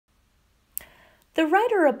The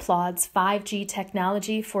writer applauds 5G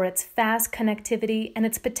technology for its fast connectivity and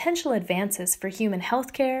its potential advances for human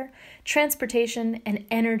healthcare, transportation, and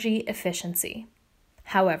energy efficiency.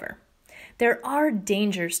 However, there are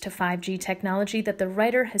dangers to 5G technology that the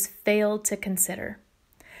writer has failed to consider.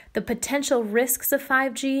 The potential risks of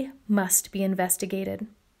 5G must be investigated.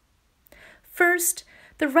 First,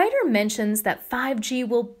 the writer mentions that 5G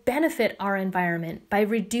will benefit our environment by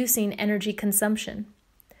reducing energy consumption.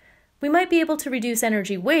 We might be able to reduce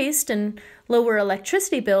energy waste and lower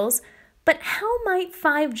electricity bills, but how might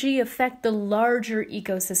 5G affect the larger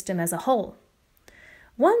ecosystem as a whole?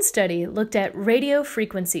 One study looked at radio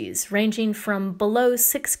frequencies ranging from below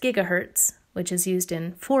 6 gigahertz, which is used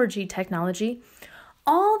in 4G technology,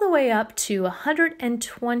 all the way up to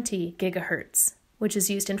 120 gigahertz, which is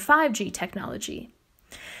used in 5G technology.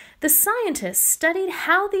 The scientists studied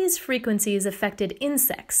how these frequencies affected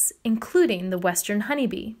insects, including the western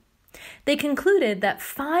honeybee. They concluded that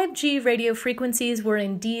 5G radio frequencies were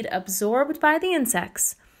indeed absorbed by the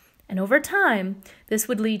insects, and over time, this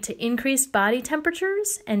would lead to increased body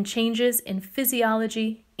temperatures and changes in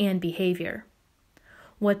physiology and behavior.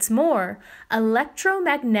 What's more,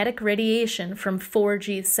 electromagnetic radiation from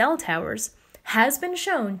 4G cell towers has been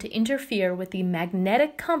shown to interfere with the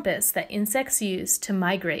magnetic compass that insects use to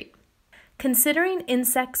migrate. Considering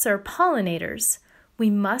insects are pollinators, we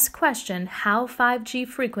must question how 5G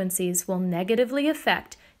frequencies will negatively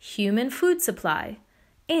affect human food supply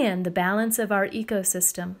and the balance of our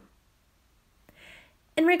ecosystem.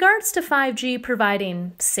 In regards to 5G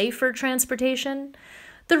providing safer transportation,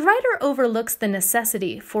 the writer overlooks the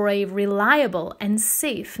necessity for a reliable and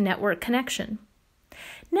safe network connection.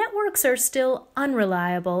 Networks are still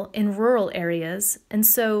unreliable in rural areas, and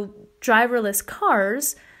so driverless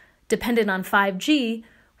cars, dependent on 5G,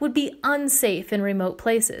 would be unsafe in remote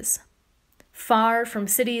places. Far from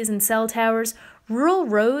cities and cell towers, rural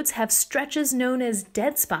roads have stretches known as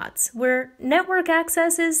dead spots, where network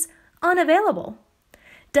access is unavailable.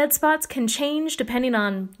 Dead spots can change depending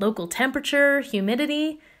on local temperature,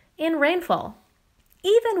 humidity, and rainfall.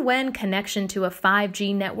 Even when connection to a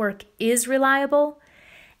 5G network is reliable,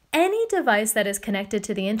 any device that is connected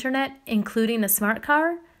to the internet, including a smart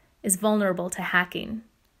car, is vulnerable to hacking.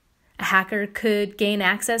 A hacker could gain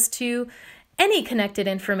access to any connected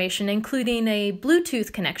information, including a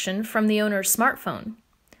Bluetooth connection from the owner's smartphone.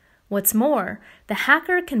 What's more, the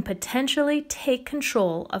hacker can potentially take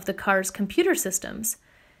control of the car's computer systems,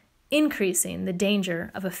 increasing the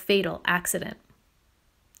danger of a fatal accident.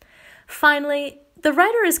 Finally, the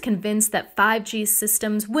writer is convinced that 5G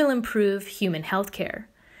systems will improve human healthcare.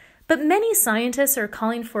 But many scientists are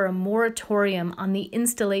calling for a moratorium on the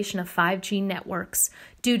installation of 5G networks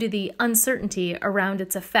due to the uncertainty around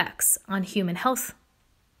its effects on human health.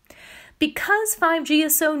 Because 5G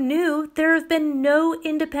is so new, there have been no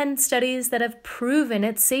independent studies that have proven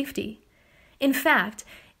its safety. In fact,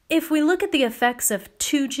 if we look at the effects of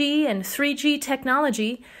 2G and 3G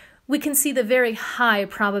technology, we can see the very high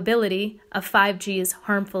probability of 5G's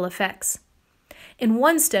harmful effects. In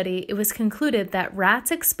one study, it was concluded that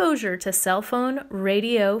rats' exposure to cell phone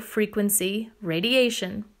radio frequency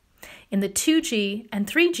radiation in the 2G and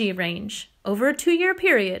 3G range over a 2-year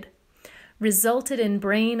period resulted in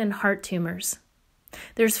brain and heart tumors.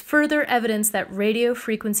 There's further evidence that radio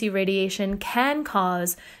frequency radiation can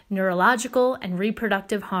cause neurological and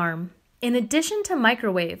reproductive harm. In addition to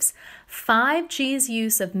microwaves, 5G's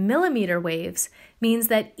use of millimeter waves means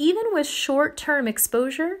that even with short-term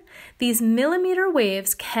exposure, these millimeter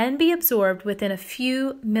waves can be absorbed within a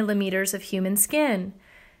few millimeters of human skin,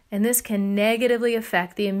 and this can negatively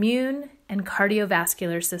affect the immune and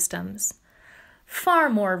cardiovascular systems. Far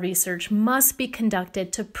more research must be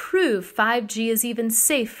conducted to prove 5G is even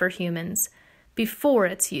safe for humans before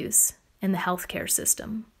its use in the healthcare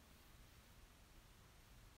system.